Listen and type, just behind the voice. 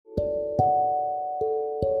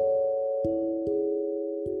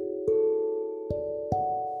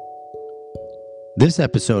This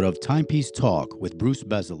episode of Timepiece Talk with Bruce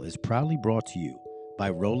Bezel is proudly brought to you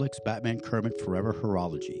by Rolex Batman Kermit Forever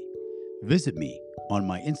Horology. Visit me on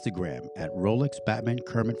my Instagram at Rolex Batman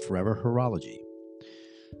Kermit Forever Horology.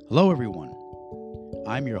 Hello, everyone.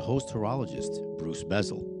 I'm your host horologist, Bruce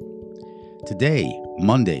Bezel. Today,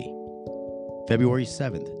 Monday, February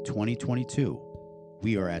 7th, 2022,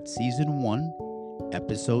 we are at Season 1,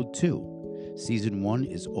 Episode 2. Season 1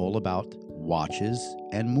 is all about watches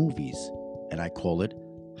and movies, and I call it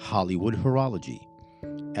Hollywood Horology.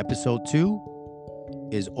 Episode 2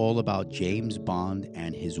 is all about James Bond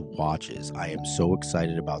and his watches. I am so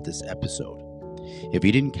excited about this episode. If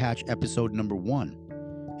you didn't catch episode number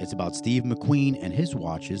 1, it's about Steve McQueen and his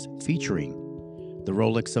watches featuring the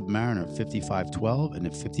Rolex Submariner 5512 and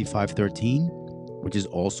the 5513, which is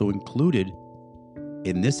also included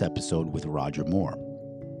in this episode with Roger Moore.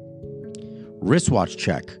 Wristwatch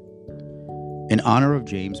check. In honor of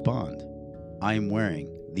James Bond, I am wearing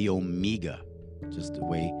the Omega, just the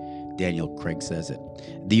way Daniel Craig says it,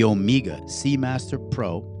 the Omega Seamaster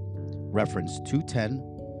Pro, reference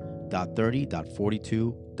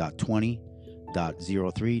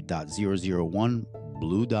 210.30.42.20.03.001,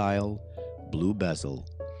 blue dial, blue bezel,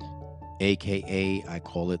 aka I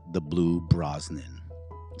call it the Blue Brosnan,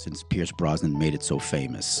 since Pierce Brosnan made it so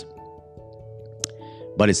famous.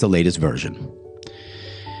 But it's the latest version.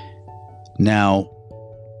 Now,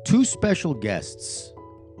 2 special guests.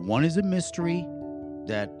 One is a mystery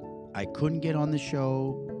that I couldn't get on the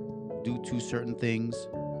show due to certain things,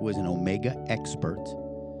 who is an Omega expert.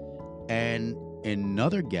 And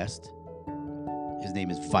another guest, his name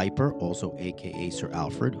is Viper, also aka Sir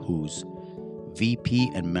Alfred, who's VP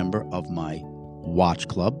and member of my watch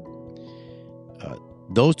club.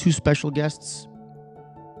 Those 2 special guests,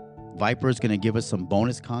 Viper is going to give us some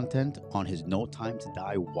bonus content on his No Time to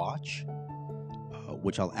Die watch,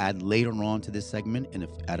 which I'll add later on to this segment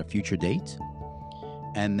at a future date.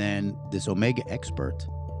 And then this Omega expert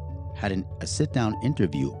had a sit-down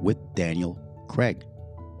interview with Daniel Craig,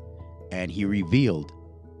 and he revealed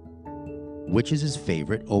which is his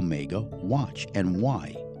favorite Omega watch and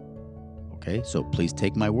why. Okay, so please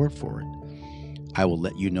take my word for it. I will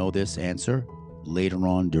let you know this answer later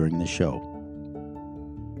on during the show.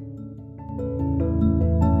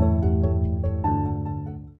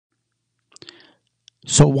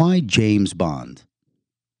 So why James Bond?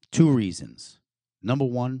 2 reasons. Number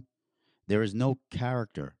 1, there is no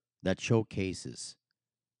character that showcases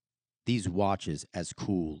these watches as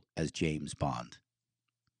cool as James Bond.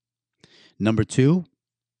 Number 2,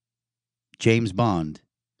 James Bond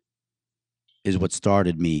is what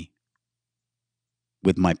started me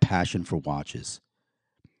with my passion for watches.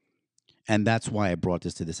 And that's why I brought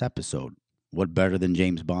this to this episode. What better than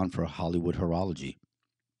James Bond for Hollywood Horology?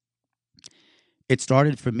 It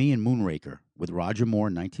started for me in Moonraker with Roger Moore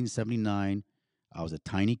in 1979. I was a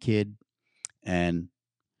tiny kid, and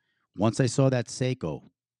once I saw that Seiko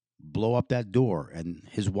blow up that door and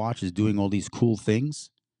his watch is doing all these cool things,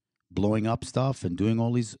 blowing up stuff and doing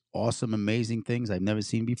all these awesome, amazing things I've never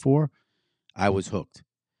seen before, I was hooked.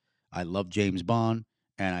 I love James Bond,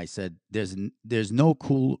 and I said, there's no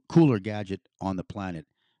cooler gadget on the planet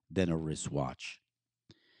than a wristwatch.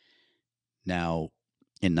 Now,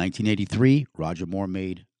 in 1983, Roger Moore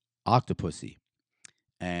made Octopussy,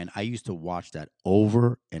 and I used to watch that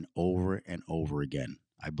over and over and over again.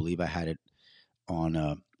 I believe I had it on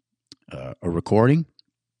a recording,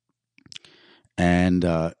 and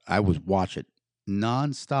I would watch it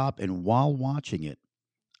nonstop. And while watching it,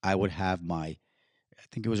 I would have I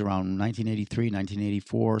think it was around 1983,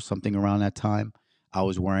 1984, something around that time, I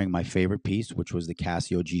was wearing my favorite piece, which was the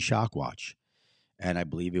Casio G-Shock watch. And I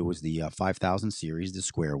believe it was the 5000 series, the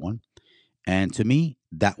square one. And to me,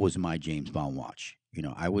 that was my James Bond watch. You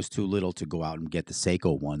know, I was too little to go out and get the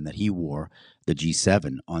Seiko one that he wore, the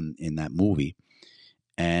G7 in that movie.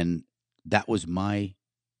 And that was my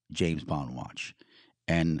James Bond watch.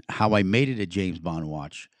 And how I made it a James Bond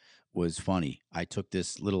watch was funny. I took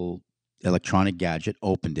this little electronic gadget,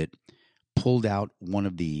 opened it, pulled out one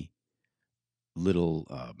of the little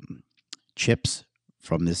chips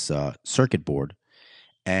from this circuit board,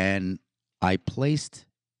 and I placed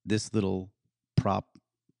this little prop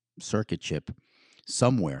circuit chip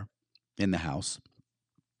somewhere in the house,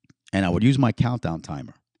 and I would use my countdown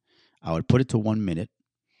timer. I would put it to 1 minute,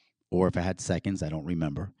 or if I had seconds, I don't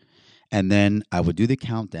remember. And then I would do the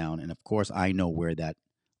countdown, and of course, I know where that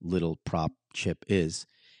little prop chip is,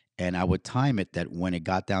 and I would time it that when it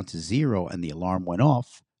got down to 0 and the alarm went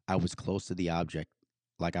off, I was close to the object,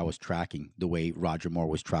 like I was tracking the way Roger Moore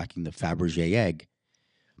was tracking the Fabergé egg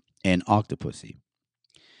and Octopussy.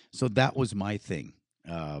 So that was my thing.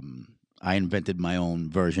 I invented my own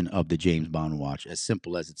version of the James Bond watch. As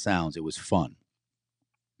simple as it sounds, it was fun.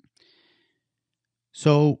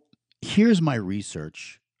 So here's my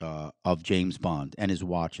research of James Bond and his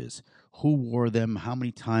watches. Who wore them? How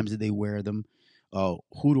many times did they wear them?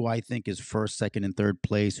 Who do I think is first, second, and third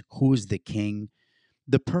place? Who is the king?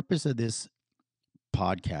 The purpose of this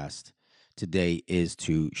podcast today is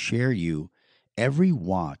to share you every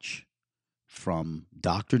watch from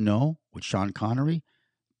Dr. No with Sean Connery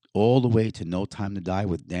all the way to No Time to Die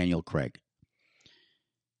with Daniel Craig.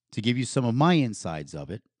 To give you some of my insides of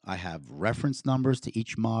it, I have reference numbers to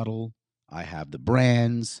each model, I have the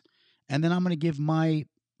brands, and then I'm going to give my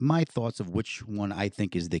thoughts of which one I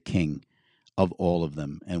think is the king of all of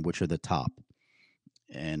them and which are the top.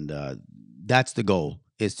 And that's the goal,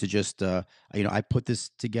 is to just I put this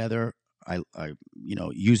together, I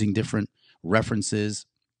using different references,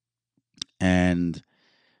 and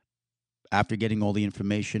after getting all the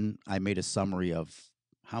information, I made a summary of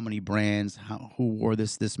how many brands, who wore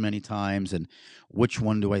this many times, and which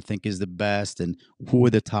one do I think is the best, and who are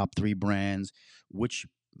the top three brands, which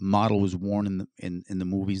model was worn in the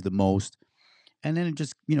movies the most, and then it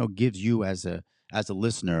just gives you as a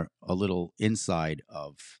listener a little inside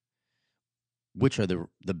of which are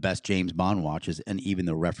the best James Bond watches and even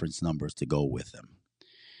the reference numbers to go with them.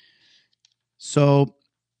 So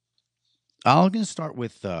I'm going to start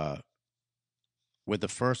with the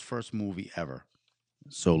first movie ever.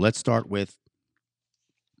 So let's start with,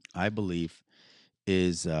 I believe,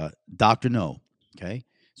 is Doctor No. Okay,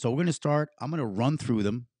 so we're going to start. I'm going to run through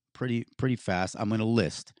them pretty fast. I'm going to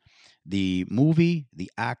list the movie, the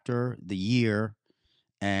actor, the year,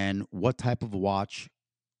 and what type of watch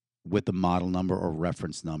with the model number or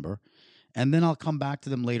reference number. And then I'll come back to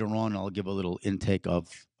them later on and I'll give a little intake of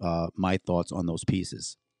my thoughts on those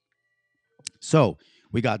pieces. So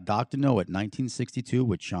we got Dr. No at 1962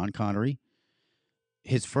 with Sean Connery.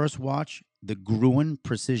 His first watch, the Gruen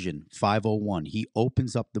Precision 501. He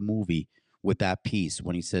opens up the movie with that piece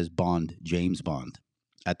when he says Bond, James Bond,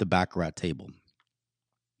 at the baccarat table.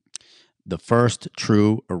 The first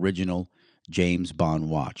true original James Bond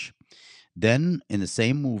watch. Then in the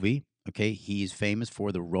same movie, okay, he's famous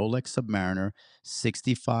for the Rolex Submariner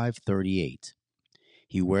 6538.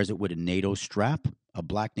 He wears it with a NATO strap, a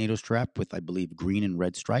black NATO strap with, I believe, green and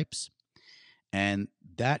red stripes. And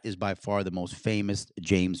that is by far the most famous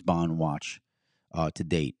James Bond watch to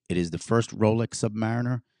date. It is the first Rolex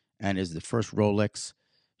Submariner and is the first Rolex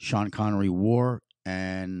Sean Connery wore,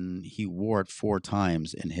 and he wore it 4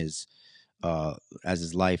 times in his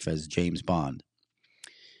life as James Bond.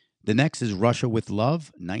 The next is Russia with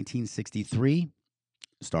Love, 1963,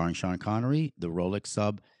 starring Sean Connery. The Rolex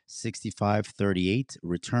Sub 6538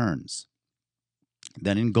 returns.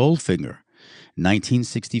 Then in Goldfinger,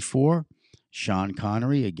 1964, Sean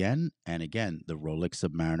Connery again, and again, the Rolex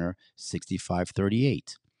Submariner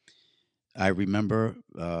 6538. I remember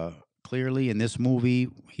clearly in this movie,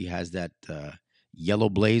 he has that yellow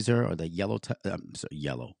blazer or the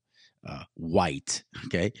white,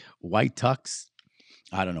 okay? White tux.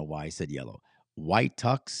 I don't know why I said yellow. White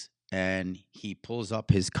tux, and he pulls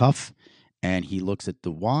up his cuff and he looks at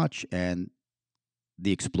the watch, and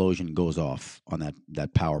the explosion goes off on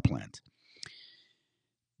that power plant.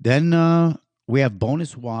 Then we have a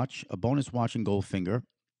bonus watch in Goldfinger,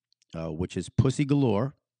 which is Pussy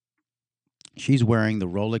Galore. She's wearing the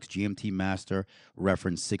Rolex GMT Master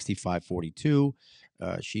reference 6542.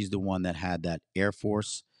 She's the one that had that Air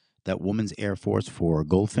Force, that woman's Air Force for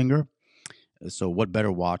Goldfinger. So what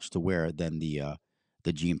better watch to wear than the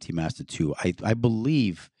GMT Master 2? I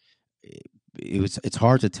believe it's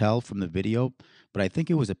hard to tell from the video, but I think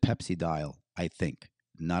it was a Pepsi dial. I think,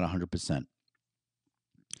 not 100%.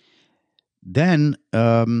 Then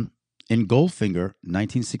in Goldfinger,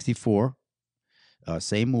 1964,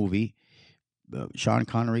 same movie, Sean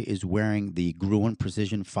Connery is wearing the Gruen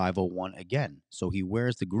Precision 501 again. So he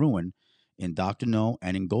wears the Gruen in Dr. No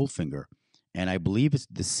and in Goldfinger. And I believe it's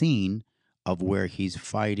the scene of where he's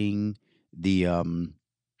fighting the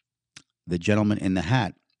gentleman in the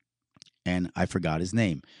hat, and I forgot his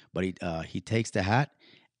name, but he takes the hat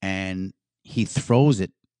and he throws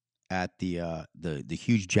it at the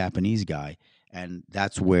huge Japanese guy, and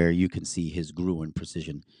that's where you can see his Gruen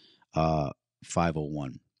Precision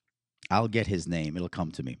 501. I'll get his name; it'll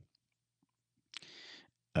come to me.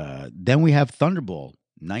 Then we have Thunderball,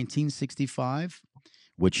 1965,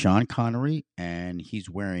 with Sean Connery, and he's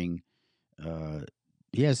wearing.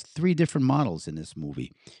 He has 3 different models in this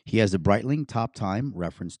movie. He has the Breitling Top Time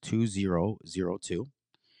reference 2002.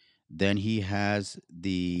 Then he has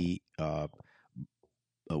the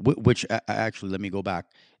which actually, let me go back.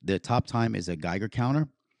 The Top Time is a Geiger counter.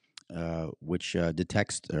 which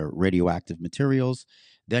detects radioactive materials.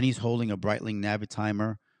 Then he's holding a Breitling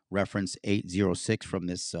Navitimer, reference 806 from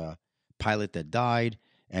this pilot that died,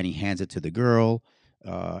 and he hands it to the girl,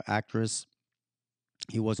 actress.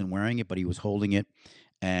 He wasn't wearing it, but he was holding it.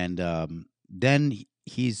 And then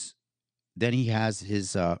he has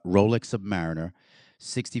his Rolex Submariner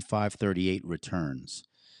 6538 returns.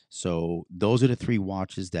 So those are the three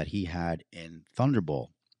watches that he had in Thunderball.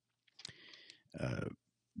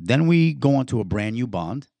 Then we go on to a brand new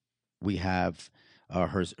Bond. We have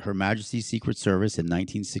Her Majesty's Secret Service in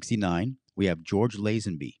 1969. We have George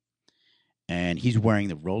Lazenby, and he's wearing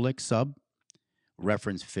the Rolex Sub,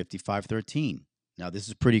 reference 5513. Now, this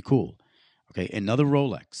is pretty cool. Okay, another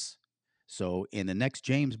Rolex. So in the next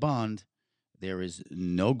James Bond, there is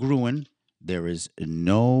no Gruen, there is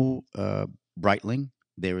no Breitling,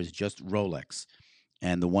 there is just Rolex.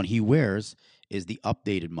 And the one he wears is the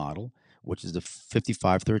updated model, which is the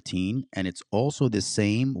 5513. And it's also the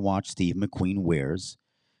same watch Steve McQueen wears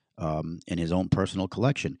in his own personal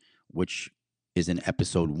collection, which is in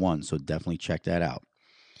episode 1. So definitely check that out.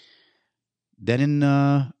 Then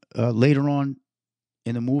later on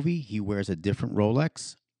in the movie, he wears a different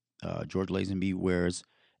Rolex. George Lazenby wears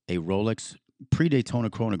a Rolex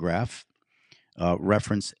pre-Daytona chronograph,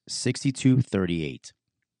 reference 6238.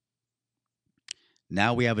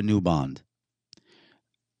 Now we have a new Bond.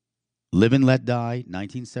 Live and Let Die,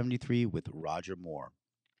 1973, with Roger Moore.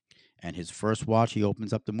 And his first watch he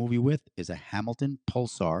opens up the movie with is a Hamilton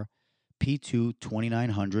Pulsar P2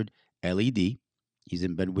 2900 LED. He's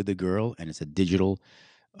in bed with the girl, and it's a digital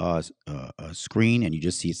screen, and you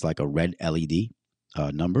just see it's like a red LED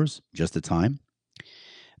numbers, just the time.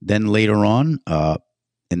 Then later on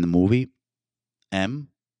in the movie, M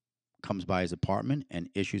comes by his apartment and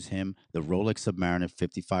issues him the Rolex Submariner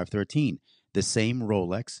 5513, the same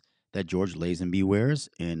Rolex that George Lazenby wears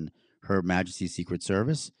in Her Majesty's Secret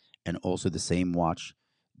Service, and also the same watch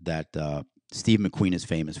that Steve McQueen is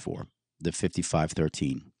famous for, the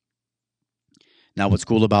 5513. Now, what's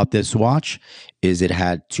cool about this watch is it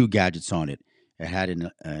had two gadgets on it. It had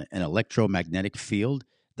an electromagnetic field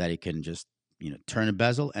that it can just turn a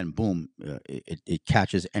bezel and boom, it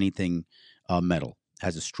catches anything metal.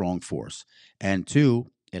 Has a strong force. And two,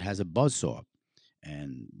 it has a buzzsaw.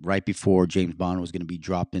 And right before James Bond was going to be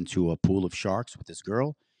dropped into a pool of sharks with this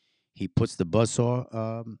girl, he puts the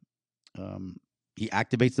buzzsaw, he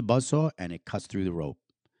activates the buzzsaw, and it cuts through the rope.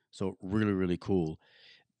 So really, really cool.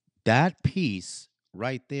 That piece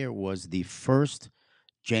right there was the first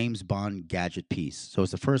James Bond gadget piece. So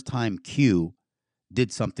it's the first time Q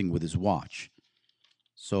did something with his watch.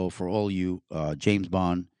 So for all you James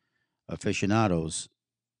Bond aficionados,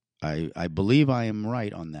 I believe I am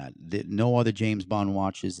right on that. No other James Bond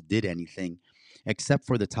watches did anything except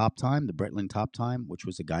for the top time, the Breitling top time, which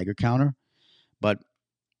was a Geiger counter. But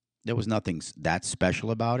there was nothing that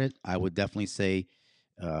special about it. I would definitely say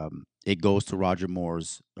it goes to Roger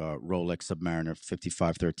Moore's Rolex Submariner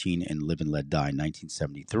 5513 and Live and Let Die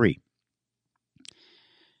 1973.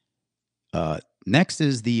 Next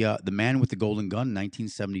is the Man with the Golden Gun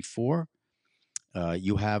 1974.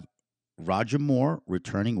 You have Roger Moore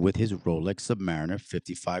returning with his Rolex Submariner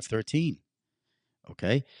 5513.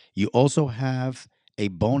 Okay. You also have a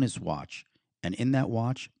bonus watch. And in that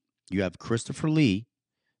watch, you have Christopher Lee,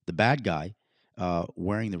 the bad guy,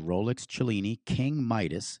 wearing the Rolex Cellini King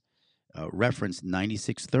Midas, reference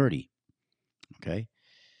 9630. Okay.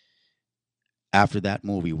 After that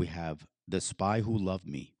movie, we have The Spy Who Loved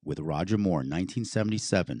Me with Roger Moore,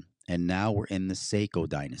 1977. And now we're in the Seiko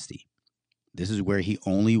dynasty. This is where he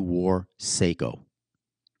only wore Seiko.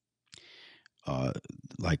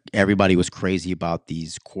 Like everybody was crazy about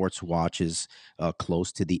these quartz watches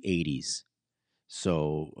close to the 80s.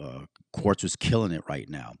 So quartz was killing it right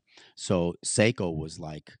now. So Seiko was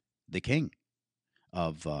like the king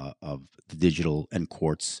of the digital and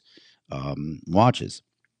quartz watches.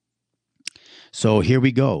 So here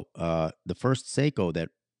we go. The first Seiko that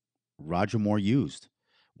Roger Moore used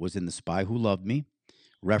was in The Spy Who Loved Me,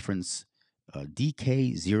 reference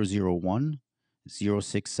DK001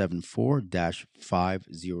 0674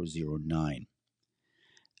 5009.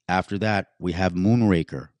 After that, we have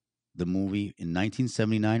Moonraker, the movie in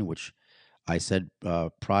 1979, which I said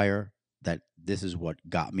prior that this is what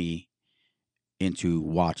got me into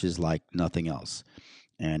watches like nothing else.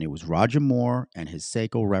 And it was Roger Moore and his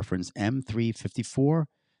Seiko reference M354,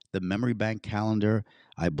 the memory bank calendar,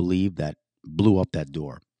 I believe, that blew up that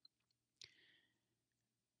door.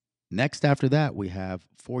 Next, after that, we have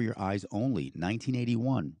For Your Eyes Only,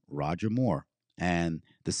 1981, Roger Moore. And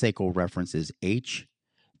the Seiko reference is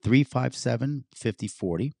H357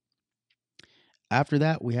 5040. After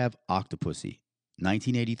that, we have Octopussy,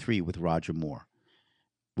 1983 with Roger Moore.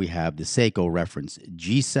 We have the Seiko reference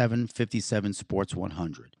G757 Sports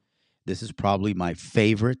 100. This is probably my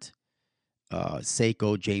favorite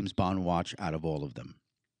Seiko James Bond watch out of all of them.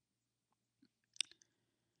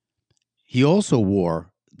 He also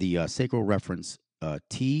wore the Seiko reference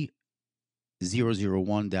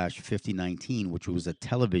T001-5019, which was a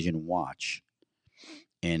television watch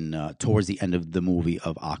in towards the end of the movie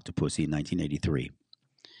of Octopussy in 1983.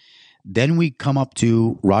 Then we come up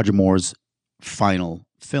to Roger Moore's final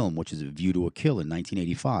film, which is A View to a Kill in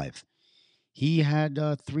 1985. He had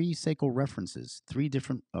three Seiko references, three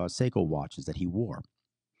different Seiko watches that he wore.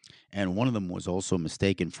 And one of them was also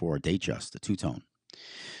mistaken for a Datejust, a two-tone.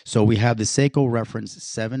 So we have the Seiko reference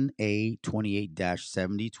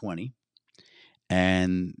 7A28-7020.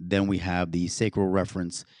 And then we have the Seiko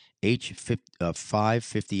reference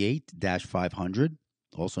H558-500,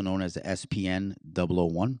 also known as the SPN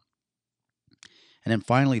 001. And then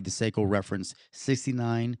finally, the Seiko reference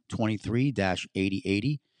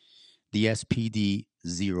 6923-8080, the SPD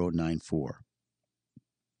 094.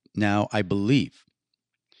 Now, I believe,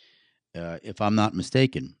 if I'm not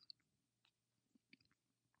mistaken,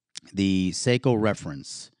 the Seiko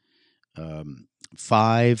reference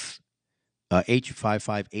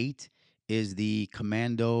 5H558 is the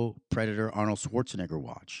Commando Predator Arnold Schwarzenegger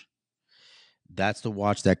watch. That's the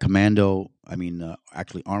watch that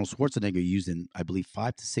actually Arnold Schwarzenegger used in, I believe,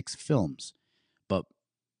 5 to 6 films, but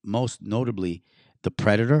most notably the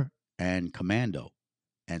Predator and Commando.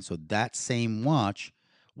 And so that same watch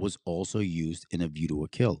was also used in A View to a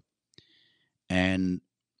Kill. And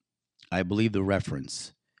I believe the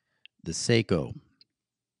reference, the Seiko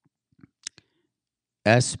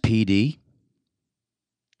SPD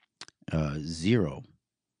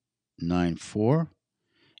 094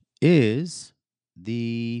 is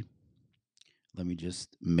the, let me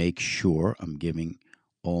just make sure I'm giving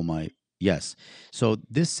all my, yes. So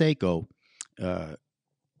this Seiko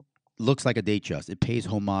looks like a Datejust. It pays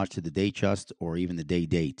homage to the Datejust or even the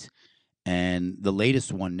Day-Date. And the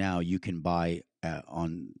latest one now you can buy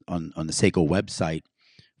on the Seiko website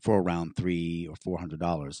for around $300 or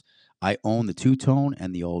 $400. I own the two-tone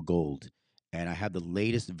and the all gold, and I have the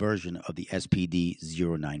latest version of the SPD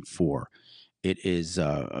 094. It is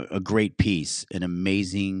a great piece, an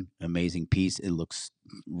amazing, amazing piece. It looks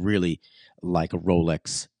really like a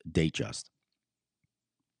Rolex Datejust.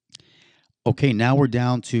 Okay, now we're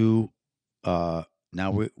down to now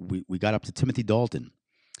we got up to Timothy Dalton,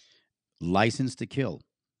 License to Kill,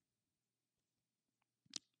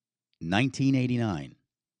 1989.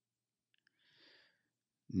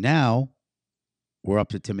 Now we're up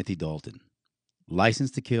to Timothy Dalton,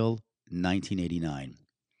 License to Kill, 1989.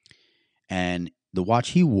 And the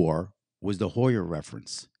watch he wore was the Hoyer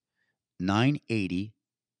reference,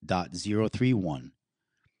 980.031,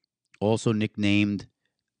 also nicknamed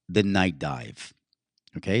the Night Dive.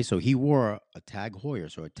 Okay, so he wore a Tag Heuer.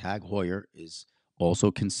 So a Tag Heuer is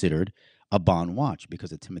also considered a Bond watch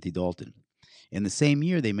because of Timothy Dalton. In the same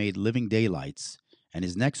year, they made Living Daylights, and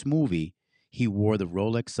his next movie, he wore the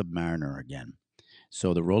Rolex Submariner again.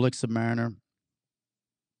 So the Rolex Submariner,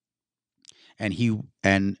 and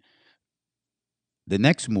the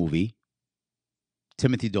next movie,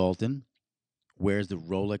 Timothy Dalton wears the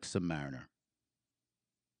Rolex Submariner.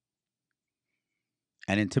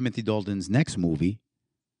 And in Timothy Dalton's next movie,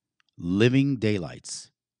 Living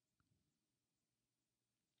Daylights,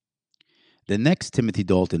 the next Timothy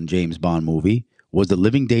Dalton James Bond movie was The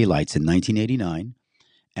Living Daylights in 1989.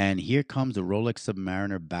 And here comes the Rolex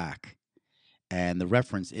Submariner back. And the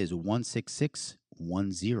reference is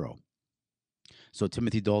 16610. So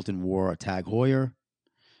Timothy Dalton wore a Tag Heuer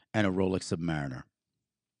and a Rolex Submariner.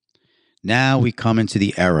 Now we come into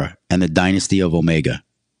the era and the dynasty of Omega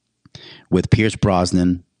with Pierce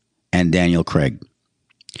Brosnan and Daniel Craig.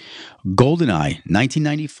 GoldenEye,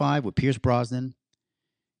 1995 with Pierce Brosnan.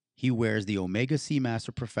 He wears the Omega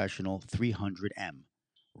Seamaster Professional 300M,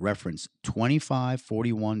 reference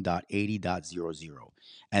 2541.80.00.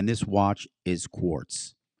 And this watch is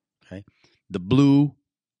quartz. Okay, the blue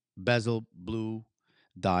bezel, blue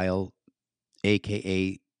dial,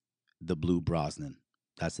 aka the Blue Brosnan.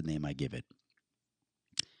 That's the name I give it.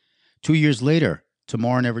 2 years later,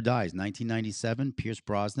 Tomorrow Never Dies, 1997, Pierce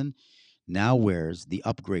Brosnan now wears the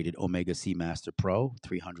upgraded Omega Seamaster Pro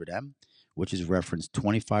 300M, which is referenced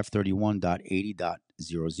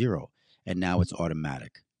 2531.80.00, and now it's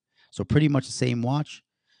automatic. So pretty much the same watch,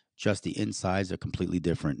 just the insides are completely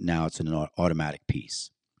different. Now it's an automatic piece.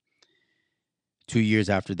 2 years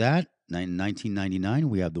after that, in 1999,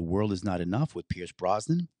 we have The World Is Not Enough with Pierce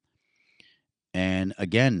Brosnan. And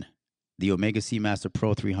again, The Omega Seamaster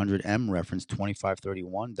Pro 300M reference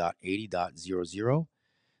 2531.80.00.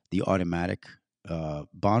 The automatic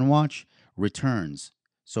Bond watch returns.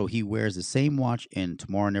 So he wears the same watch in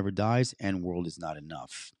Tomorrow Never Dies and World Is Not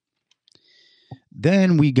Enough.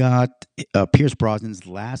 Then we got Pierce Brosnan's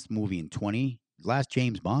last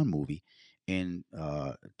James Bond movie in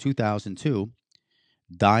 2002,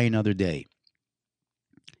 Die Another Day.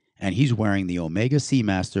 And he's wearing the Omega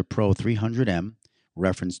Seamaster Pro 300M,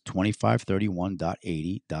 reference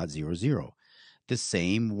 2531.80.00. The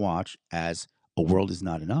same watch as A World Is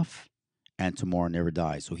Not Enough and Tomorrow Never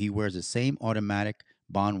Dies. So he wears the same automatic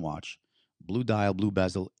Bond watch, blue dial, blue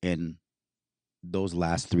bezel, in those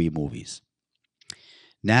last three movies.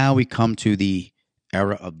 Now we come to the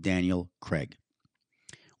era of Daniel Craig.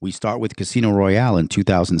 We start with Casino Royale in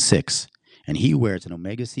 2006, and he wears an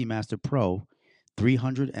Omega Seamaster Pro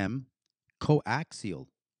 300M coaxial,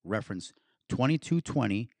 reference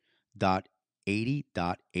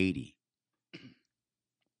 2220.80.80.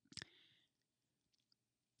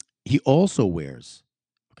 He also wears,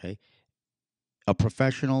 okay, a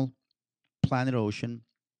professional Planet Ocean.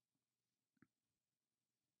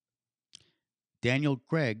 Daniel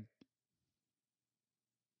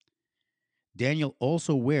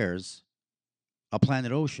also wears a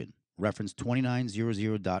Planet Ocean, reference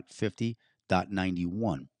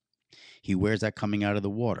 2900.50.91. He wears that coming out of the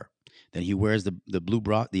water. Then he wears the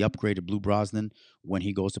upgraded Blue Brosnan when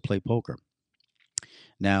he goes to play poker.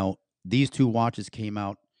 Now, these two watches came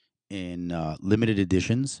out in limited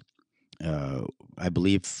editions. I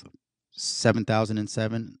believe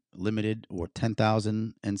 7,007 limited or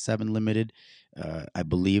 10,007 limited. I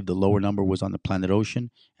believe the lower number was on the Planet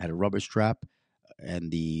Ocean, had a rubber strap,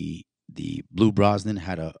 and the Blue Brosnan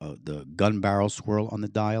had the gun barrel swirl on the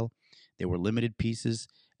dial. They were limited pieces,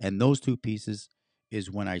 and those two pieces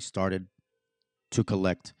is when I started to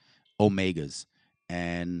collect Omegas,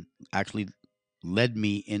 and actually led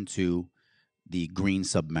me into the green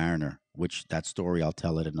Submariner, which that story I'll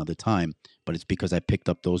tell at another time. But it's because I picked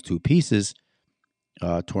up those two pieces.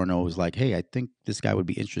 Torno was like, "Hey, I think this guy would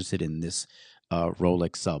be interested in this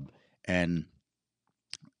Rolex sub," and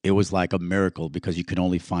it was like a miracle because you can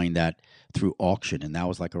only find that through auction, and that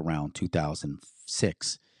was like around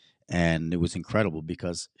 2006, and it was incredible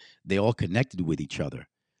because they all connected with each other.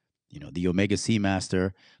 You know, the Omega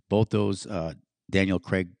Seamaster, both those Daniel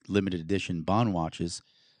Craig limited edition Bond watches,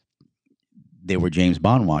 they were James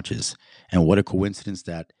Bond watches. And what a coincidence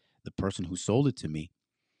that the person who sold it to me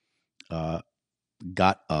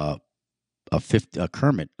got a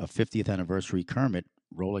 50th anniversary Kermit,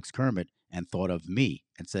 Rolex Kermit, and thought of me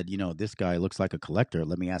and said, you know, this guy looks like a collector.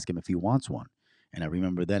 Let me ask him if he wants one. And I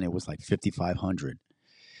remember then it was like 5,500,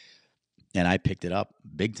 and I picked it up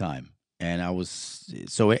big time. And I was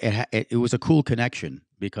it was a cool connection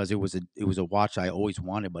because it was a watch I always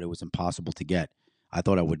wanted, but it was impossible to get. I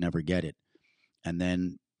thought I would never get it. And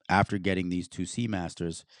then after getting these two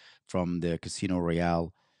Seamasters from the Casino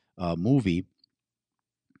Royale movie,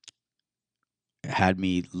 had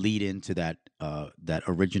me lead into that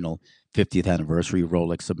original 50th anniversary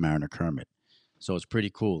Rolex Submariner Kermit. So it's pretty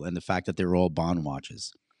cool, and the fact that they're all Bond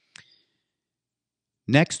watches.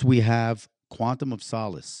 Next, we have Quantum of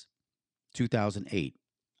Solace, 2008.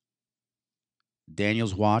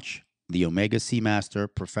 Daniel's watch, the Omega Seamaster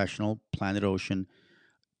Professional Planet Ocean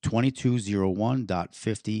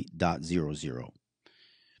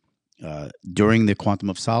 2201.50.00. During the Quantum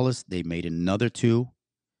of Solace, they made another two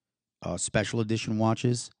special edition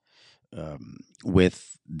watches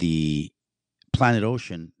with the Planet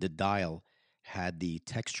Ocean. The dial had the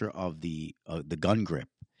texture of the gun grip,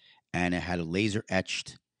 and it had a laser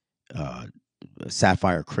etched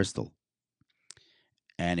sapphire crystal,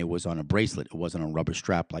 and it was on a bracelet. It wasn't on a rubber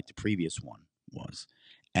strap like the previous one was.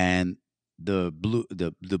 And the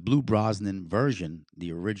blue Brosnan version,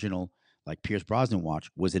 the original like Pierce Brosnan watch,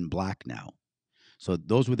 was in black now. So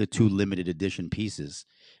those were the two limited edition pieces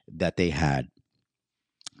that they had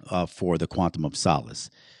for the Quantum of Solace.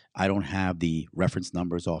 I don't have the reference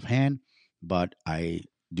numbers offhand, but I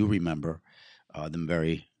do remember them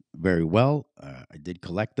very, very well. I did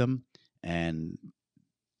collect them, and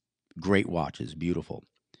great watches, beautiful.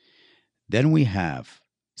 Then we have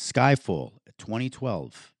Skyfall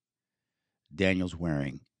 2012. Daniel's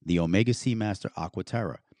wearing the Omega Seamaster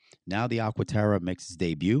Aquaterra. Now the Aquaterra makes its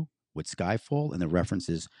debut with Skyfall, and the reference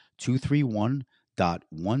is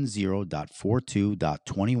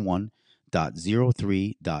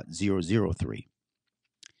 231.10.42.21.03.003.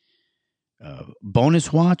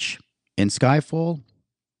 Bonus watch in Skyfall,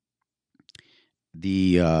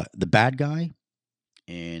 the bad guy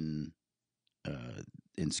in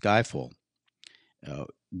Skyfall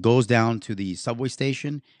goes down to the subway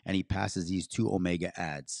station and he passes these two Omega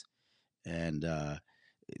ads. And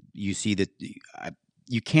you see that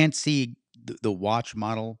you can't see the watch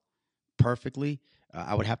model perfectly.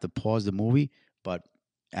 I would have to pause the movie, but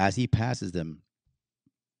as he passes them,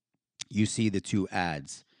 you see the two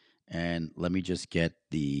ads. And let me just get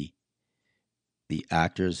the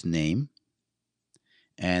actor's name.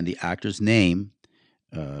 And the actor's name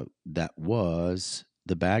that was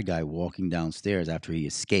the bad guy walking downstairs after he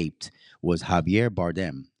escaped was Javier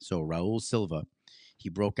Bardem. So Raul Silva, he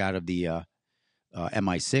broke out of the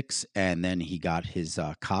MI6, and then he got his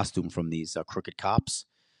costume from these crooked cops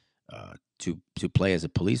to play as a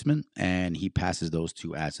policeman, and he passes those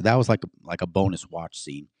two ads. So that was like a bonus watch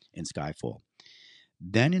scene in Skyfall.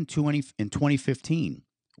 Then in 2015,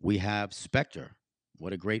 we have Spectre.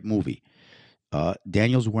 What a great movie.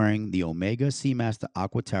 Daniel's wearing the Omega Seamaster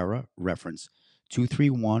Aquaterra reference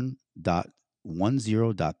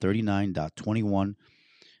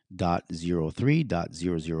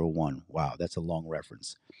 231.10.39.21.03.001. Wow, that's a long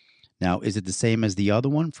reference. Now, is it the same as the other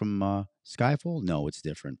one from Skyfall? No, it's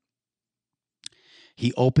different.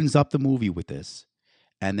 He opens up the movie with this,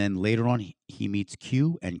 and then later on, he meets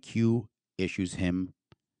Q, and Q issues him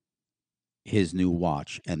his new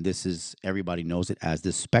watch, and this is, everybody knows it as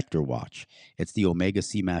the Spectre watch. It's the Omega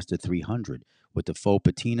Seamaster 300 with the faux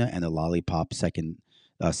patina and the lollipop second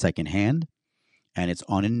hand, and it's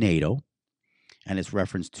on a NATO, and it's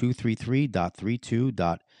reference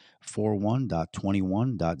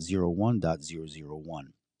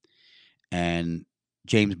 233.32.41.21.01.001. And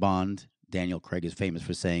James Bond, Daniel Craig, is famous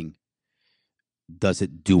for saying, "Does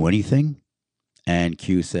it do anything?" And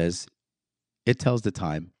Q says, "It tells the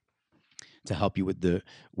time to help you with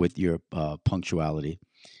your punctuality."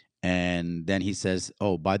 And then he says,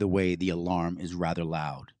 "Oh, by the way, the alarm is rather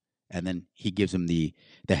loud." And then he gives him the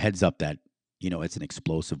heads up that it's an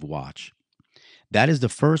explosive watch. That is the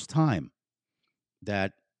first time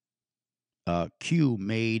that Q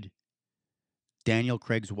made Daniel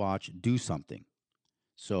Craig's watch do something.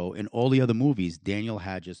 So in all the other movies, Daniel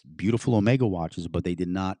had just beautiful Omega watches, but they did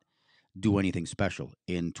not do anything special.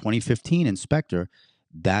 In 2015, in Spectre,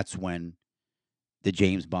 that's when the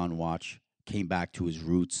James Bond watch came back to his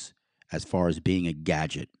roots as far as being a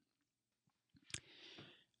gadget.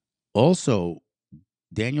 Also,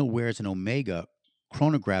 Daniel wears an Omega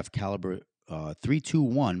chronograph caliber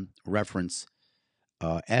 321 reference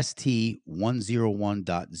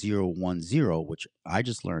ST101.010, which I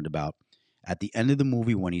just learned about at the end of the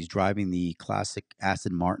movie when he's driving the classic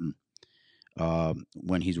Aston Martin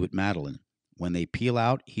when he's with Madeline. When they peel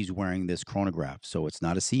out, he's wearing this chronograph. So it's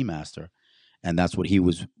not a Seamaster. And that's what he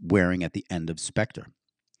was wearing at the end of Spectre.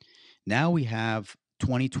 Now we have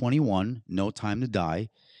 2021, No Time to Die,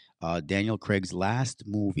 Daniel Craig's last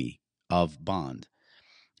movie of Bond.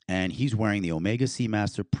 And he's wearing the Omega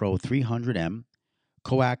Seamaster Pro 300M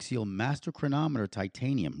coaxial master chronometer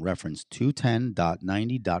titanium reference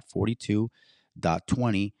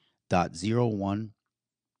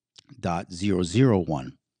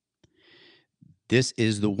 210.90.42.20.01.001. This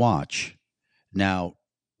is the watch. Now,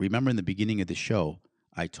 remember in the beginning of the show,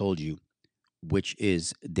 I told you which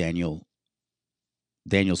is Daniel's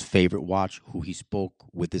favorite watch, who he spoke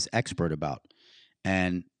with this expert about.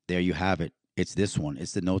 And there you have it. It's this one.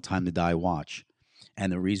 It's the No Time to Die watch.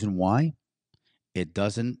 And the reason why, it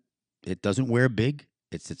doesn't wear big.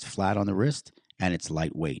 It sits flat on the wrist and it's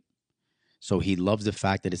lightweight. So he loves the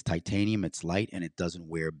fact that it's titanium, it's light, and it doesn't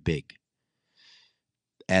wear big.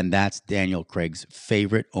 And that's Daniel Craig's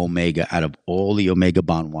favorite Omega out of all the Omega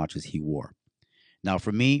Bond watches he wore. Now,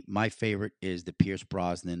 for me, my favorite is the Pierce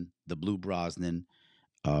Brosnan, the Blue Brosnan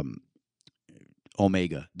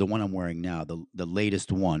Omega, the one I'm wearing now, the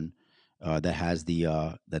latest one that has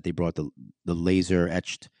that they brought the laser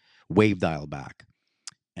etched wave dial back,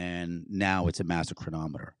 and now it's a master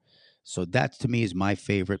chronometer. So that to me is my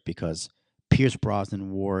favorite because Pierce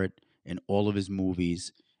Brosnan wore it in all of his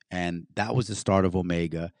movies, and that was the start of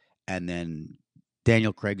Omega. And then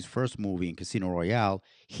Daniel Craig's first movie in Casino Royale,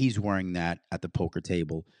 he's wearing that at the poker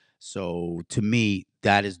table. So to me,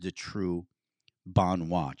 that is the true Bond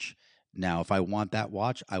watch. Now, if I want that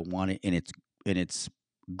watch, I want it in its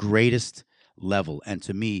greatest level. And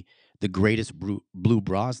to me, the greatest Blue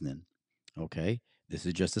Brosnan, okay, this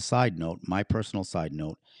is just a side note, my personal side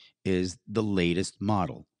note, is the latest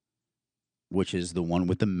model, which is the one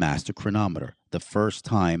with the master chronometer. The first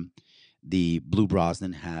time the Blue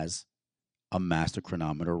Brosnan has a master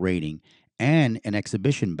chronometer rating and an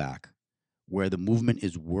exhibition back where the movement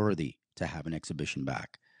is worthy to have an exhibition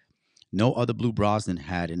back. No other Blue Brosnan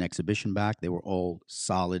had an exhibition back. They were all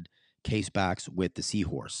solid case backs with the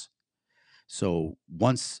seahorse. So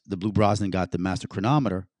once the Blue Brosnan got the master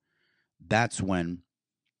chronometer, that's when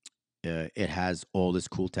it has all this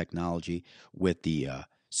cool technology with the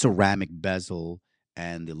ceramic bezel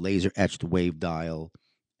and the laser etched wave dial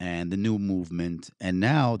and the new movement, and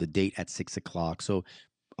now the date at 6 o'clock. So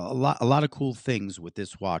a lot of cool things with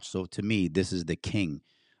this watch. So to me, this is the king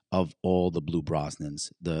of all the Blue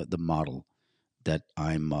Brosnans, the model that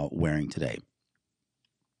I'm wearing today.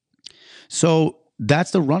 So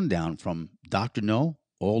that's the rundown from Dr. No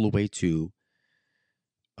all the way to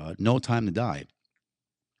No Time to Die.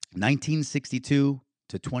 1962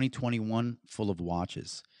 to 2021, full of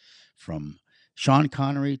watches, from Sean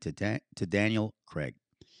Connery to Daniel Craig.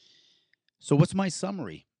 So, what's my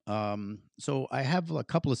summary? So, I have a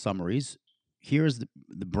couple of summaries. Here's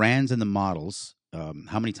the brands and the models,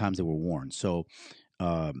 how many times they were worn. So,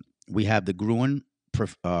 we have the Gruen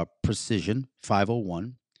Precision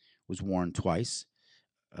 501, was worn twice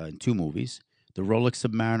in two movies. The Rolex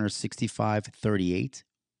Submariner 6538,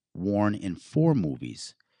 worn in four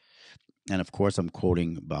movies. And of course, I'm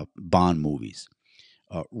quoting about Bond movies.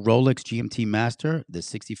 Rolex GMT Master, the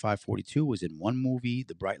 6542, was in one movie,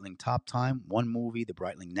 the Breitling Top Time, one movie, the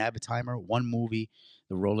Breitling Navitimer, one movie,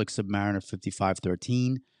 the Rolex Submariner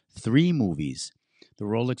 5513, three movies, the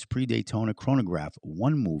Rolex Pre Daytona Chronograph,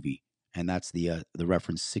 one movie, and that's the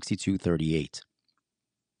reference 6238.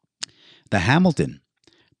 The Hamilton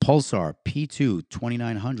Pulsar P2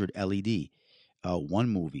 2900 LED, one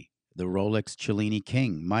movie. The Rolex Cellini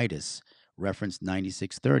King Midas, reference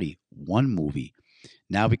 9630, one movie.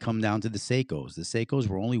 Now we come down to the Seikos. The Seikos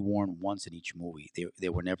were only worn once in each movie. They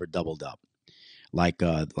were never doubled up like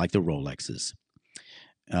the Rolexes.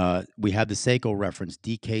 We have the Seiko reference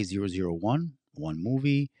DK001, one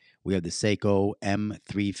movie. We have the Seiko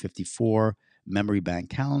M354 memory band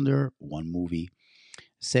calendar, one movie.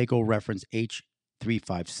 Seiko reference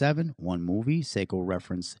H357, one movie. Seiko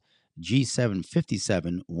reference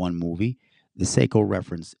G757, one movie. The Seiko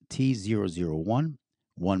reference T001,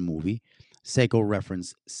 one movie. Seiko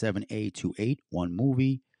reference 7A28, one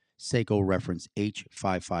movie. Seiko reference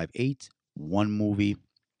H558, one movie.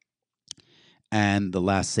 And the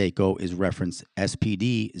last Seiko is reference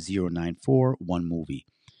SPD 094, one movie.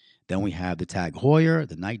 Then we have the Tag Heuer,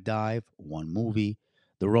 the Night Dive, one movie.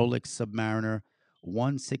 The Rolex Submariner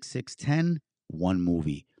 16610, one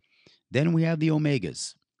movie. Then we have the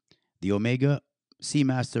Omegas. The Omega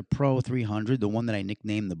Seamaster Pro 300, the one that I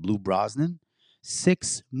nicknamed the Blue Brosnan,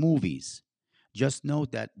 6 movies. Just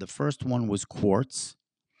note that the first one was quartz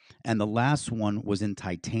and the last one was in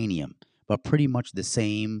titanium, but pretty much the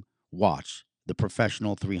same watch, the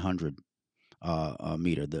professional 300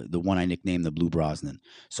 meter, the one I nicknamed the Blue Brosnan.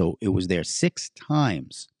 So it was there 6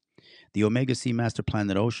 times. The Omega Seamaster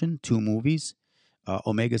Planet Ocean, 2 movies.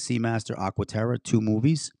 Omega Seamaster Aquaterra, 2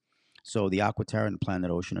 movies. So the Aquaterra and Planet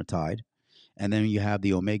Ocean are tied. And then you have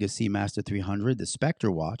the Omega Seamaster 300, the Spectre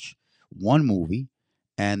watch, 1 movie.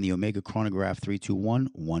 And the Omega Chronograph 321,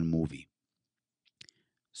 1 movie.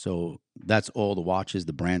 So that's all the watches,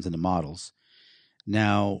 the brands, and the models.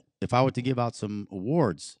 Now, if I were to give out some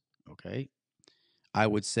awards, okay, I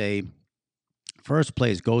would say first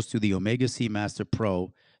place goes to the Omega Seamaster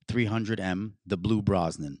Pro 300M, the Blue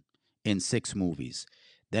Brosnan, in 6 movies.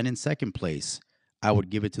 Then in second place, I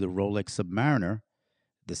would give it to the Rolex Submariner,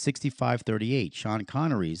 the 6538, Sean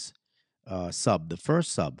Connery's sub, the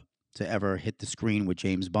first sub to ever hit the screen with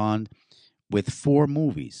James Bond, with 4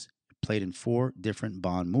 movies, played in 4 different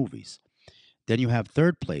Bond movies. Then you have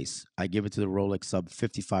third place, I give it to the Rolex sub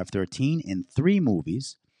 5513 in 3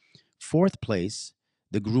 movies. Fourth place,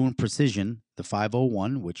 the Gruen Precision, the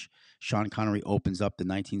 501, which Sean Connery opens up the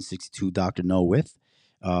 1962 Dr. No with,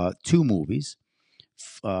 2 movies.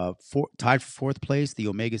 Tied for fourth place, the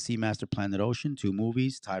Omega Seamaster Planet Ocean, 2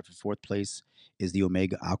 movies. Tied for fourth place is the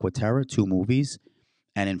Omega Aquaterra, 2 movies.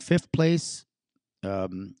 And in fifth place, I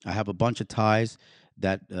have a bunch of ties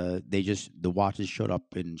that the watches showed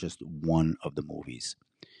up in just one of the movies.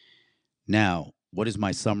 Now, what is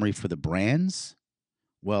my summary for the brands?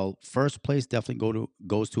 Well, first place definitely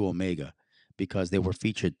goes to Omega because they were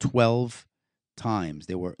featured 12 times.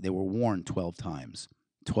 They were worn 12 times,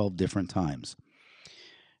 12 different times.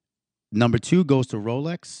 Number 2 goes to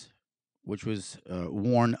Rolex, which was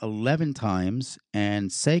worn 11 times, and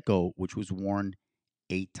Seiko, which was worn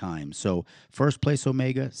 8 times. So first place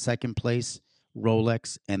Omega, second place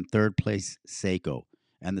Rolex, and third place Seiko.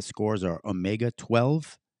 And the scores are Omega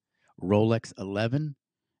 12, Rolex 11,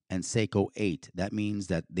 and Seiko 8. That means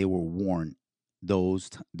that they were worn those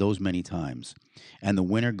many times. And the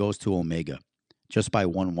winner goes to Omega just by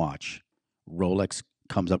 1 watch. Rolex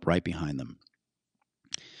comes up right behind them.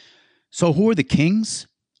 So who are the kings?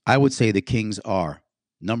 I would say the kings are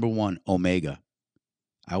number one, Omega.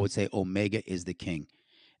 I would say Omega is the king.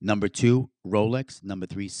 Number two, Rolex. Number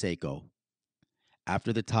three, Seiko.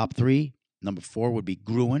 After the top three, number four would be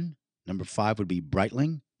Gruen. Number five would be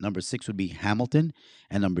Breitling. Number six would be Hamilton.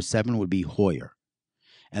 And number seven would be Hoyer.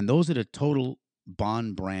 And those are the total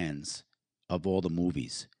Bond brands of all the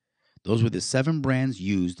movies. Those were the 7 brands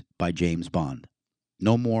used by James Bond.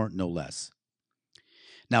 No more, no less.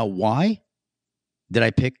 Now, why did I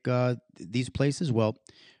pick these places? Well,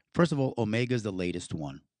 first of all, Omega is the latest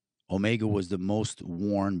one. Omega was the most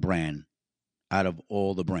worn brand out of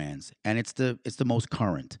all the brands, and it's the most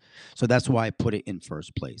current. So that's why I put it in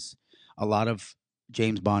first place. A lot of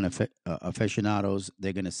James Bond aficionados,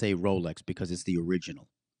 they're going to say Rolex because it's the original.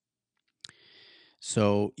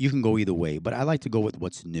 So you can go either way, but I like to go with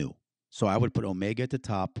what's new. So I would put Omega at the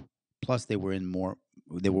top. Plus, they were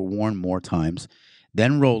worn more times.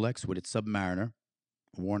 Then Rolex with its Submariner,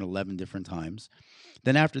 worn 11 different times.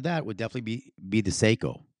 Then after that would definitely be the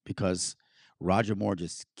Seiko, because Roger Moore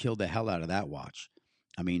just killed the hell out of that watch.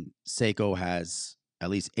 I mean, Seiko has at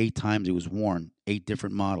least 8 times it was worn, 8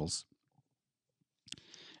 different models.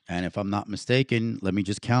 And if I'm not mistaken, let me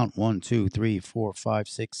just count 1, 2, 3, 4, 5,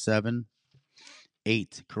 6, 7,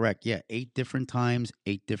 8. Correct. Yeah, 8 different times,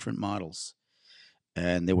 8 different models.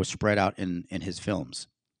 And they were spread out in his films.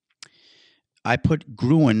 I put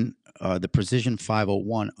Gruen, the Precision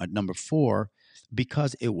 501, at number 4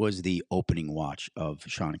 because it was the opening watch of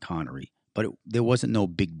Sean Connery. But there wasn't no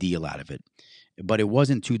big deal out of it. But it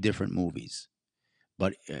was in 2 different movies.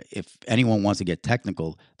 But if anyone wants to get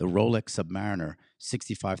technical, the Rolex Submariner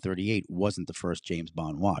 6538 wasn't the first James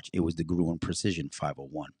Bond watch. It was the Gruen Precision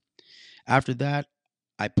 501. After that,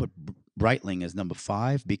 I put Breitling as number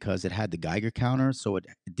 5 because it had the Geiger counter, so it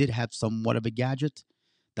did have somewhat of a gadget.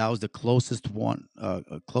 That was the closest one,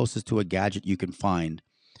 closest to a gadget you can find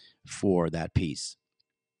for that piece,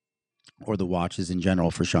 or the watches in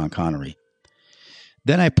general for Sean Connery.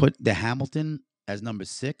 Then I put the Hamilton as number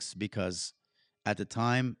 6 because at the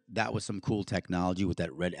time that was some cool technology with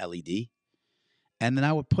that red LED. And then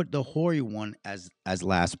I would put the Hoyer one as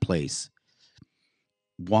last place.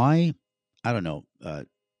 Why? I don't know.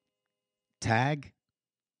 Tag,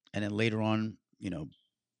 and then later on,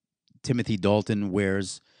 Timothy Dalton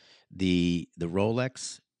wears the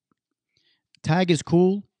Rolex. Tag is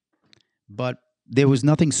cool, but there was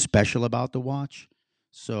nothing special about the watch.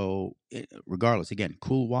 So regardless, again,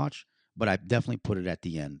 cool watch, but I definitely put it at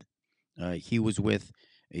the end.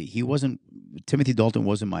 Timothy Dalton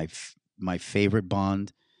wasn't my favorite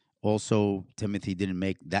Bond. Also, Timothy didn't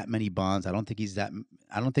make that many Bonds. I don't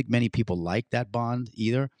think many people like that Bond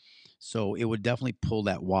either. So it would definitely pull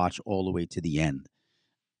that watch all the way to the end.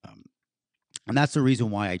 And that's the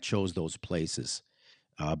reason why I chose those places.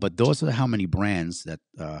 But those are how many brands that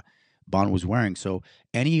Bond was wearing. So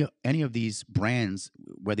any of these brands,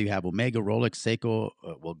 whether you have Omega, Rolex, Seiko,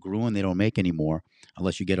 Gruen, they don't make anymore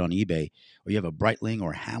unless you get on eBay, or you have a Breitling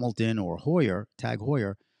or Hamilton or Hoyer, Tag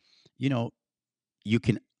Heuer, you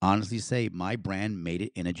can honestly say my brand made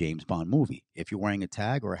it in a James Bond movie. If you're wearing a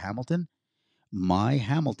Tag or a Hamilton, my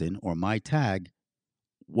Hamilton or my Tag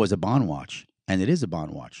was a Bond watch, and it is a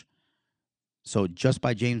Bond watch. So just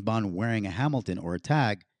by James Bond wearing a Hamilton or a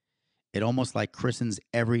Tag, it almost like christens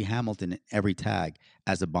every Hamilton, every Tag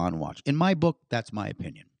as a Bond watch. In my book, that's my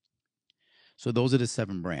opinion. So those are the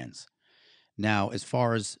 7 brands. Now, as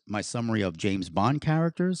far as my summary of James Bond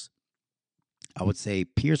characters, I would say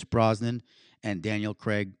Pierce Brosnan and Daniel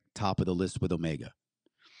Craig, top of the list with Omega.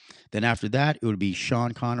 Then after that, it would be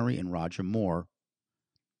Sean Connery and Roger Moore,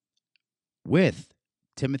 with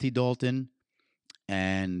Timothy Dalton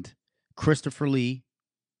and Christopher Lee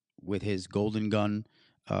with his Golden Gun,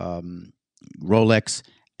 Rolex,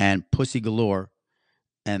 and Pussy Galore,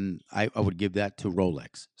 and I would give that to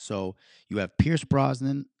Rolex. So you have Pierce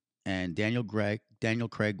Brosnan and Daniel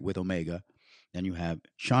Craig with Omega. Then you have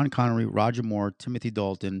Sean Connery, Roger Moore, Timothy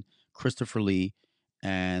Dalton, Christopher Lee,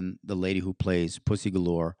 and the lady who plays Pussy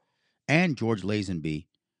Galore, and George Lazenby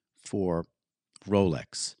for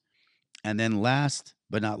Rolex. And then last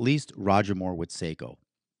but not least, Roger Moore with Seiko.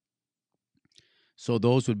 So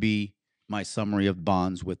those would be my summary of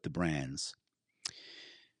Bonds with the brands.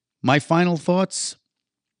 My final thoughts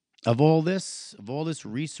of all this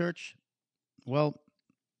research, well,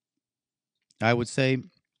 I would say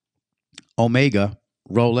Omega,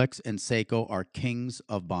 Rolex, and Seiko are kings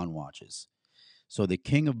of Bond watches. So the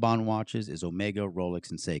king of Bond watches is Omega,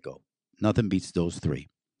 Rolex, and Seiko. Nothing beats those 3.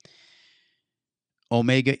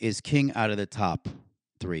 Omega is king out of the top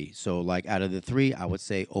 3. So like out of the 3, I would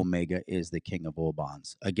say Omega is the king of all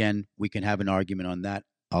Bonds. Again, we can have an argument on that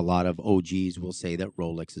a lot of OGs will say that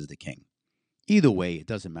Rolex is the king. Either way, it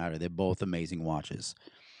doesn't matter. They're both amazing watches.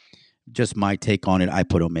 Just my take on it, I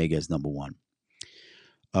put Omega as number one.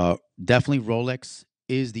 Definitely Rolex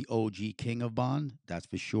is the OG king of Bond, that's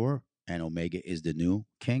for sure. And Omega is the new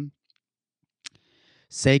king.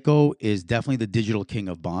 Seiko is definitely the digital king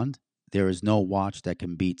of Bond. There is no watch that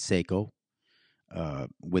can beat Seiko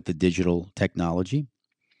with the digital technology.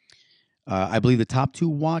 I believe the top two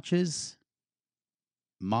watches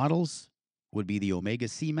models would be the Omega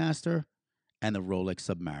Seamaster and the Rolex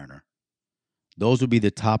Submariner. Those would be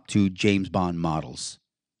the top two James Bond models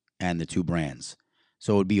and the two brands.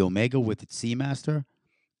 So it would be Omega with its Seamaster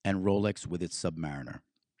and Rolex with its Submariner.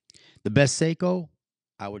 The best Seiko,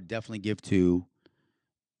 I would definitely give to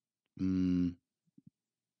definitely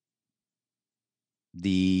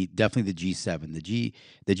the G7,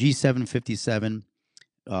 the G757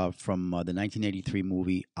 from the 1983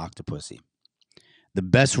 movie Octopussy. The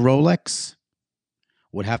best Rolex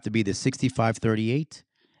would have to be the 6538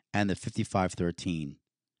 and the 5513.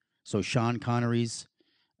 So Sean Connery's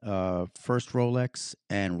first Rolex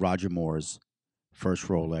and Roger Moore's first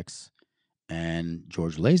Rolex and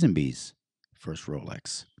George Lazenby's first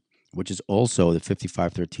Rolex, which is also the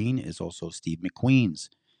 5513 is also Steve McQueen's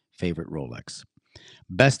favorite Rolex.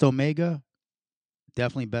 Best Omega,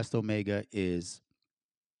 definitely best Omega is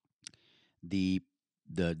the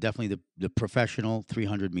definitely the professional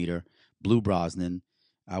 300-meter Blue Brosnan.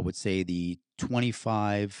 I would say the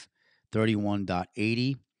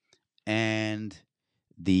 2531.80 and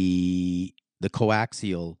the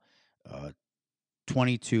coaxial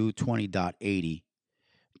 2220.80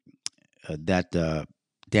 that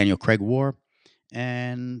Daniel Craig wore,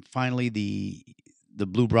 and finally the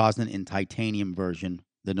Blue Brosnan in titanium version,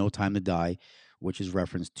 the No Time to Die, which is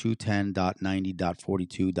referenced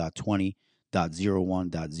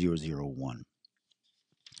 210.90.42.20.01.001.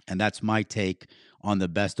 And that's my take on the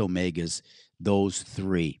best Omegas, those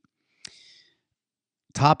three.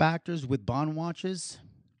 Top actors with Bond watches,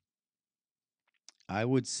 I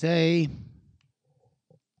would say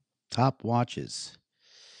top watches.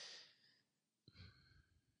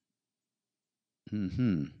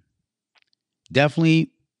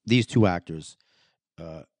 Definitely these two actors.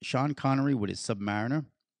 Sean Connery with his Submariner,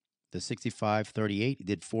 the 6538. He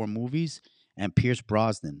did 4 movies. And Pierce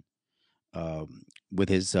Brosnan with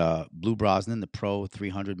his Blue Brosnan, the Pro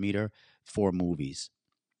 300-meter, 4 movies.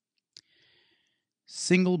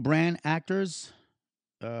 Single brand actors,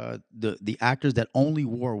 the actors that only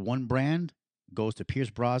wore one brand goes to Pierce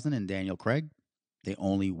Brosnan and Daniel Craig. They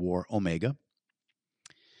only wore Omega.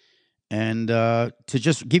 And to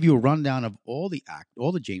just give you a rundown of all the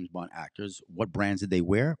James Bond actors, what brands did they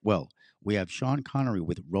wear? Well, we have Sean Connery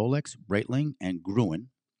with Rolex, Breitling, and Gruen.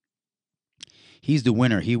 He's the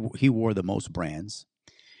winner. He wore the most brands.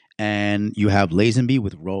 And you have Lazenby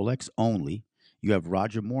with Rolex only. You have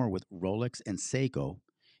Roger Moore with Rolex and Seiko.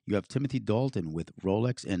 You have Timothy Dalton with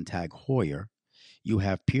Rolex and Tag Heuer. You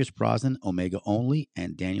have Pierce Brosnan, Omega only,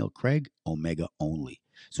 and Daniel Craig, Omega only.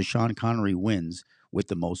 So Sean Connery wins with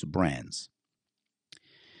the most brands.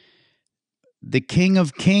 The King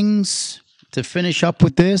of Kings, to finish up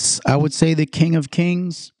with this, I would say the King of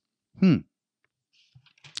Kings.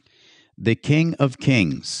 The King of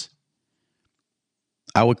Kings.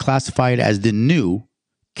 I would classify it as the new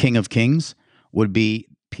King of Kings would be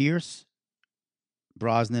Pierce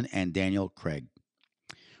Brosnan and Daniel Craig.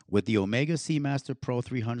 With the Omega Seamaster Pro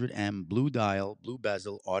 300M blue dial, blue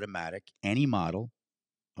bezel, automatic, any model.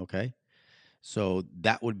 Okay. So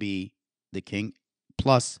that would be the king,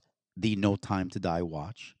 plus the No Time to Die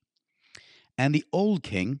watch. And the old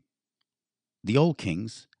kings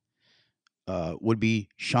would be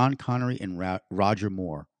Sean Connery and Roger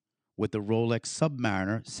Moore with the Rolex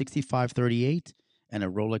Submariner 6538 and a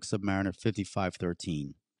Rolex Submariner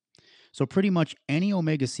 5513. So pretty much any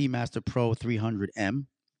Omega Seamaster Pro 300M,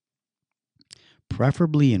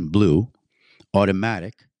 preferably in blue,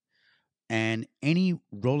 automatic, and any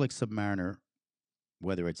Rolex Submariner,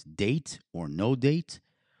 whether it's date or no date,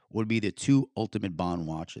 would be the 2 ultimate Bond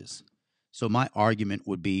watches. So my argument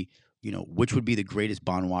would be, which would be the greatest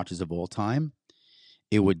Bond watches of all time?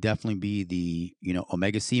 It would definitely be the,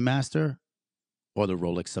 Omega Seamaster or the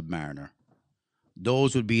Rolex Submariner.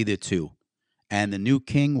 Those would be the 2. And the new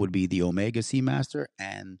king would be the Omega Seamaster,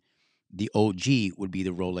 and the OG would be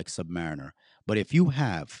the Rolex Submariner. But if you're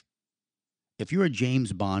a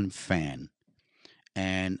James Bond fan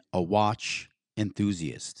and a watch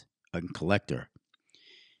enthusiast, a collector,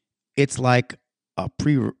 it's like a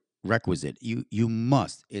prerequisite. You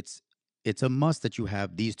must. It's a must that you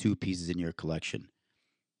have these 2 pieces in your collection.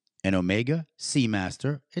 an Omega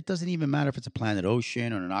Seamaster. It doesn't even matter if it's a Planet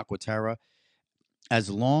Ocean or an Aquaterra, as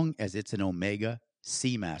long as it's an Omega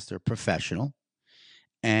Seamaster Professional,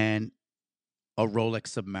 and a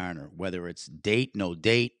Rolex Submariner, whether it's date, no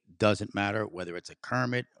date, doesn't matter. Whether it's a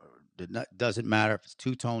Kermit, doesn't matter. If it's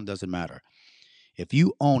two-tone, doesn't matter. If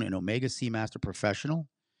you own an Omega Seamaster Professional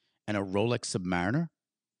and a Rolex Submariner,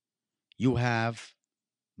 you have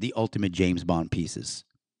the ultimate James Bond pieces.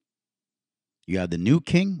 You have the new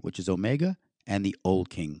king, which is Omega, and the old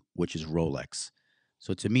king, which is Rolex.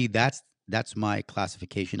 So to me, that's my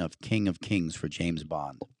classification of King of Kings for James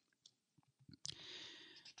Bond.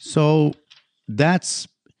 So that's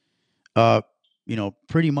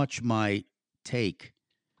pretty much my take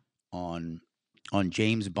on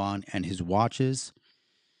James Bond and his watches.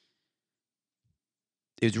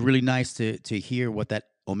 It's really nice to hear what that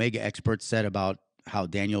Omega expert said about how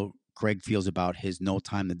Daniel Craig feels about his No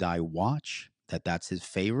Time to Die watch, that's his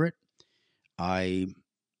favorite. I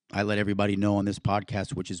let everybody know on this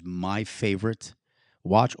podcast which is my favorite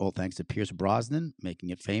watch, all thanks to Pierce Brosnan,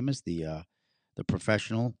 making it famous, the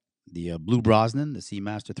professional, the Blue Brosnan, the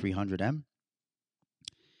Seamaster 300M.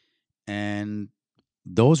 And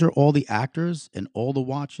those are all the actors and all the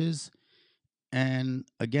watches. And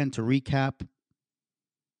again, to recap,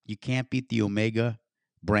 you can't beat the Omega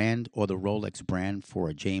brand or the Rolex brand for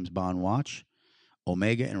a James Bond watch.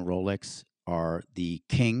 Omega and Rolex are the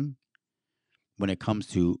king when it comes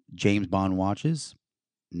to James Bond watches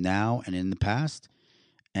now and in the past.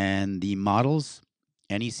 And the models,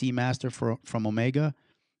 any Seamaster from Omega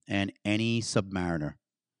and any Submariner,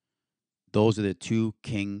 those are the two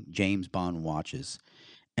king James Bond watches.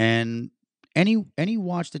 And any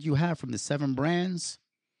watch that you have from the 7 brands,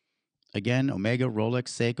 again, Omega, Rolex,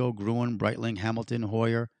 Seiko, Gruen, Breitling, Hamilton,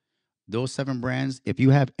 Heuer, those 7 brands, if you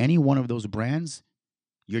have any one of those brands,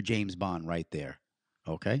 you're James Bond right there.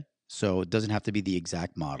 Okay? So it doesn't have to be the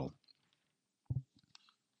exact model.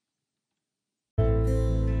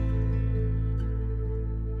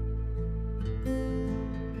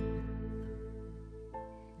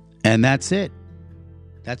 And that's it.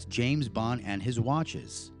 That's James Bond and his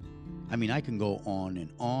watches. I mean, I can go on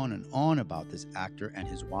and on and on about this actor and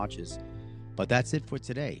his watches, but that's it for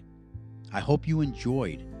today. I hope you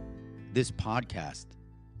enjoyed this podcast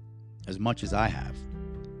as much as I have.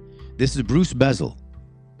 This is Bruce Bezel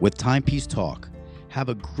with Timepiece Talk. Have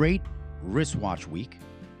a great wristwatch week.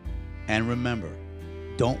 And remember,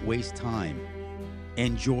 don't waste time.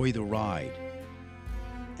 Enjoy the ride.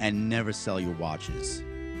 And never sell your watches.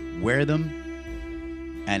 Wear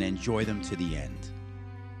them and enjoy them to the end.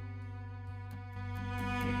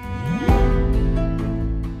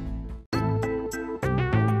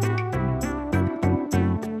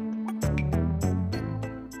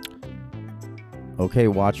 Okay,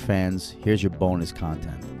 watch fans, here's your bonus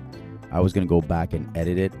content. I was going to go back and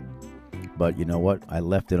edit it, but you know what? I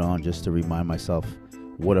left it on just to remind myself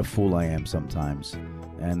what a fool I am sometimes.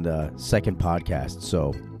 And second podcast,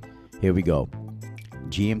 so here we go.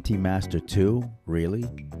 GMT Master 2? Really?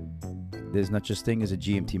 There's not such thing as a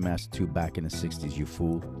GMT Master 2 back in the 60s, you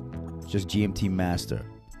fool. It's just GMT Master.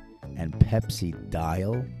 And Pepsi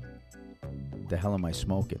Dial? The hell am I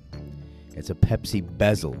smoking? It's a Pepsi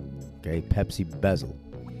Bezel. Okay, Pepsi Bezel.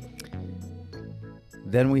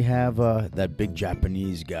 Then we have that big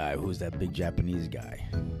Japanese guy. Who's that big Japanese guy?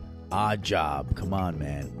 Odd Job. Come on,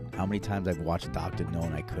 man. How many times I've watched Dr. No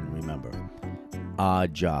and I couldn't remember.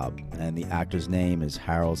 Odd Job. And the actor's name is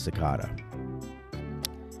Harold Sakata.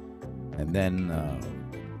 And then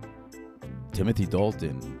Timothy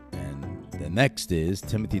Dalton. And the next is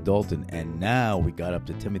Timothy Dalton. And now we got up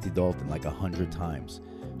to Timothy Dalton like 100 times.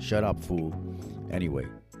 Shut up, fool. Anyway,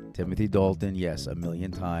 Timothy Dalton, yes,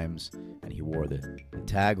 1,000,000 times. And he wore the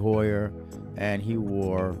Tag Heuer. And he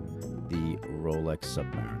wore the Rolex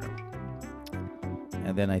Submariner.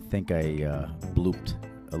 And then I think I blooped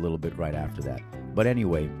a little bit right after that. But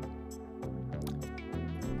anyway,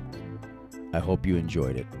 I hope you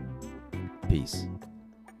enjoyed it. Peace.